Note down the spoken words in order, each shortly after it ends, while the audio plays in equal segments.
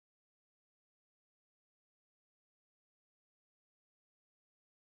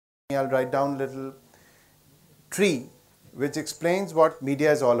I'll write down a little tree which explains what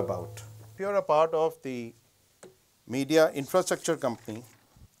media is all about. If you're a part of the media infrastructure company,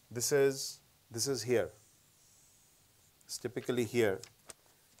 this is here. It's typically here.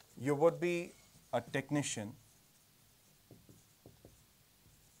 You would be a technician.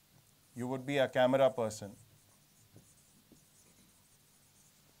 You would be a camera person.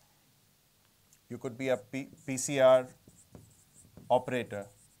 You could be a PCR operator.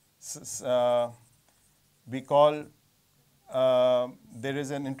 We call, there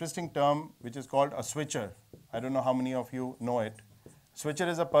is an interesting term which is called a switcher. I don't know how many of you know it. Switcher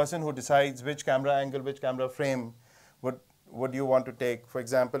is a person who decides which camera angle, which camera frame would you want to take. For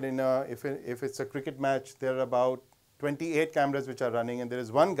example, if it's a cricket match, there are about 28 cameras which are running, and there is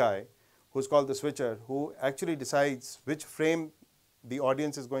one guy who's called the switcher who actually decides which frame the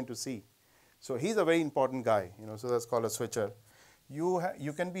audience is going to see. So he's a very important guy, so that's called a switcher.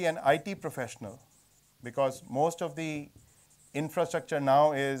 You can be an IT professional, because most of the infrastructure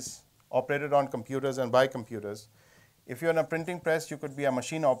now is operated on computers and by computers. If you're in a printing press, you could be a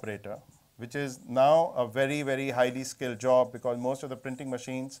machine operator, which is now a very, very highly skilled job, because most of the printing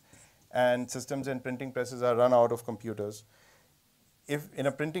machines and systems in printing presses are run out of computers. If in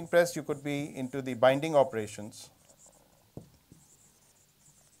a printing press, you could be into the binding operations.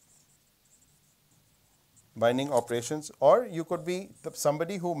 Or you could be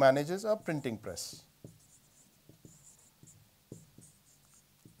somebody who manages a printing press.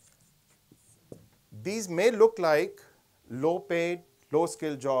 These may look like low-paid,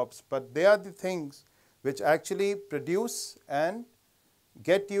 low-skilled jobs, but they are the things which actually produce and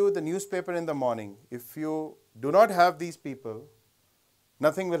get you the newspaper in the morning. If you do not have these people,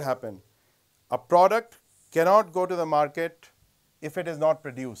 nothing will happen. A product cannot go to the market if it is not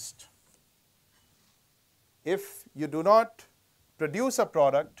produced. If you do not produce a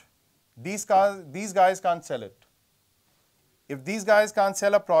product, these guys can't sell it. If these guys can't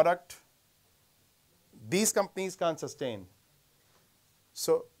sell a product, these companies can't sustain.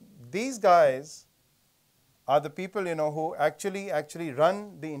 So these guys are the people who actually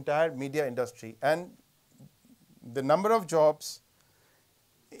run the entire media industry, and the number of jobs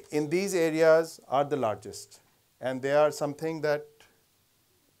in these areas are the largest, and they are something that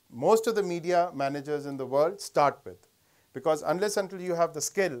most of the media managers in the world start with, because unless until you have the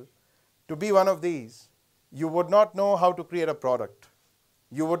skill to be one of these, you would not know how to create a product.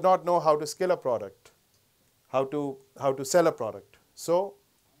 You would not know how to scale a product, how to sell a product. So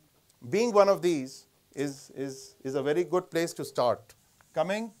being one of these is a very good place to start.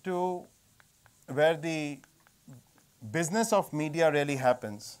 Coming to where the business of media really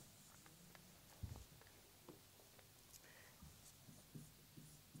happens.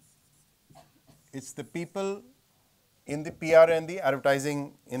 It's the people in the PR and the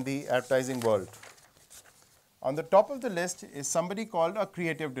advertising, in the advertising world. On the top of the list is somebody called a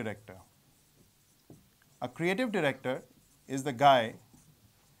creative director. A creative director is the guy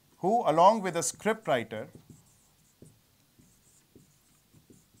who, along with a script writer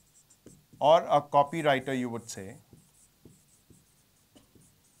or a copywriter, you would say,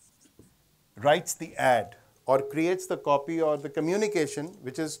 writes the ad or creates the copy or the communication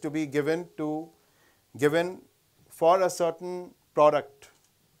which is to be given for a certain product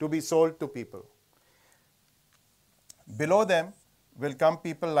to be sold to people. Below them will come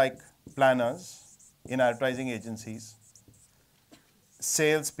people like planners in advertising agencies,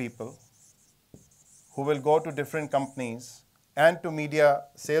 salespeople who will go to different companies and to media.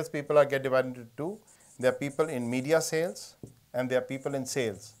 Salespeople are get divided into two. There are people in media sales and there are people in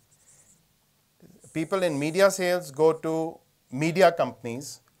sales. People in media sales go to media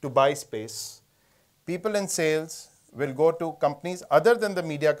companies to buy space. People in sales will go to companies other than the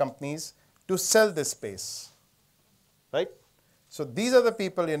media companies to sell this space, right? So these are the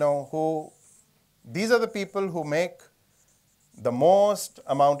people, who make the most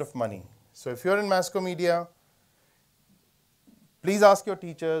amount of money. So if you're in Masscomedia, please ask your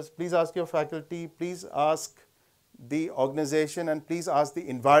teachers, please ask your faculty, please ask the organization, and please ask the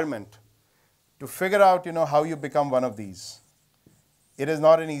environment to figure out, how you become one of these. It is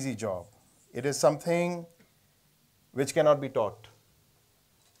not an easy job. It is something which cannot be taught.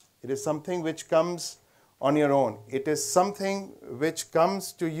 It is something which comes on your own. It is something which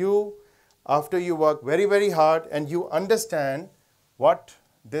comes to you after you work very, very hard and you understand what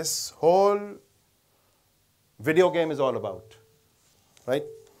this whole video game is all about, right?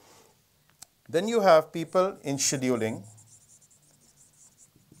 Then you have people in scheduling.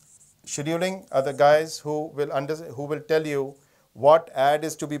 Scheduling are the guys who will tell you what ad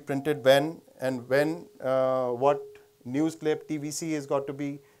is to be printed when, and when what news clip, TVC has got to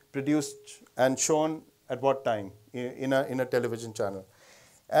be produced and shown at what time in a television channel.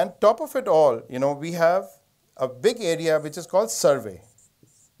 And top of it all, we have a big area which is called survey.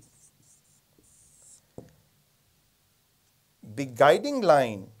 The guiding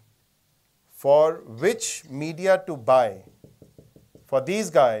line for which media to buy for these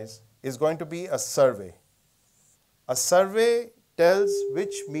guys is going to be a survey. A survey tells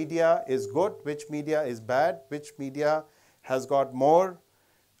which media is good, which media is bad, which media has got more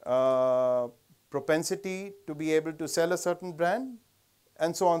propensity to be able to sell a certain brand,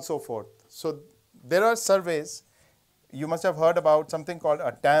 and so on and so forth. So there are surveys. You must have heard about something called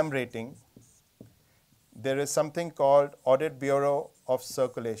a TAM rating. There is something called Audit Bureau of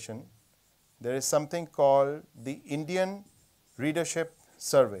Circulation. There is something called the Indian Readership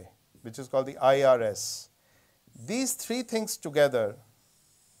Survey, which is called the IRS. These three things together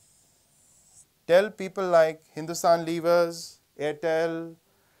tell people like Hindustan Levers, Airtel,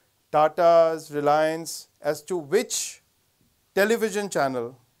 Tata's, Reliance as to which television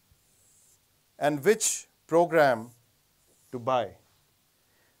channel and which program to buy.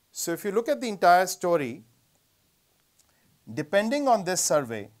 So if you look at the entire story, depending on this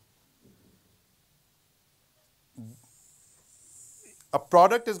survey, a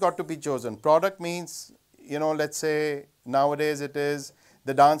product has got to be chosen. Product means, let's say nowadays it is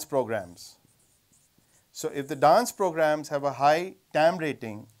the dance programs. So if the dance programs have a high TAM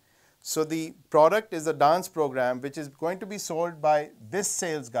rating, so the product is a dance program which is going to be sold by this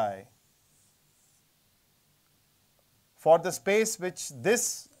sales guy for the space which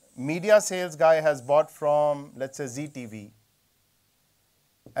this media sales guy has bought from, let's say, ZTV.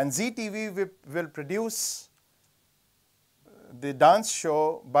 And ZTV will produce the dance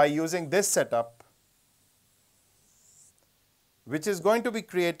show by using this setup, which is going to be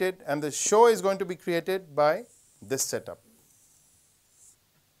created, and the show is going to be created by this setup.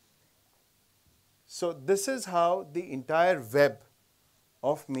 So this is how the entire web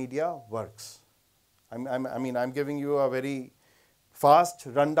of media works. I'm giving you a very fast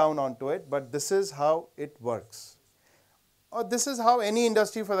rundown onto it, but this is how it works. Or this is how any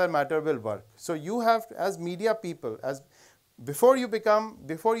industry for that matter will work. So you have, as media people, before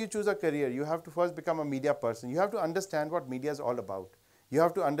you choose a career, you have to first become a media person. You have to understand what media is all about. You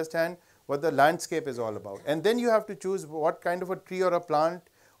have to understand what the landscape is all about. And then you have to choose what kind of a tree or a plant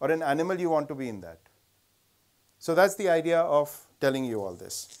or an animal you want to be in that. So that's the idea of telling you all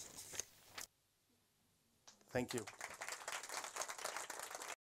this. Thank you.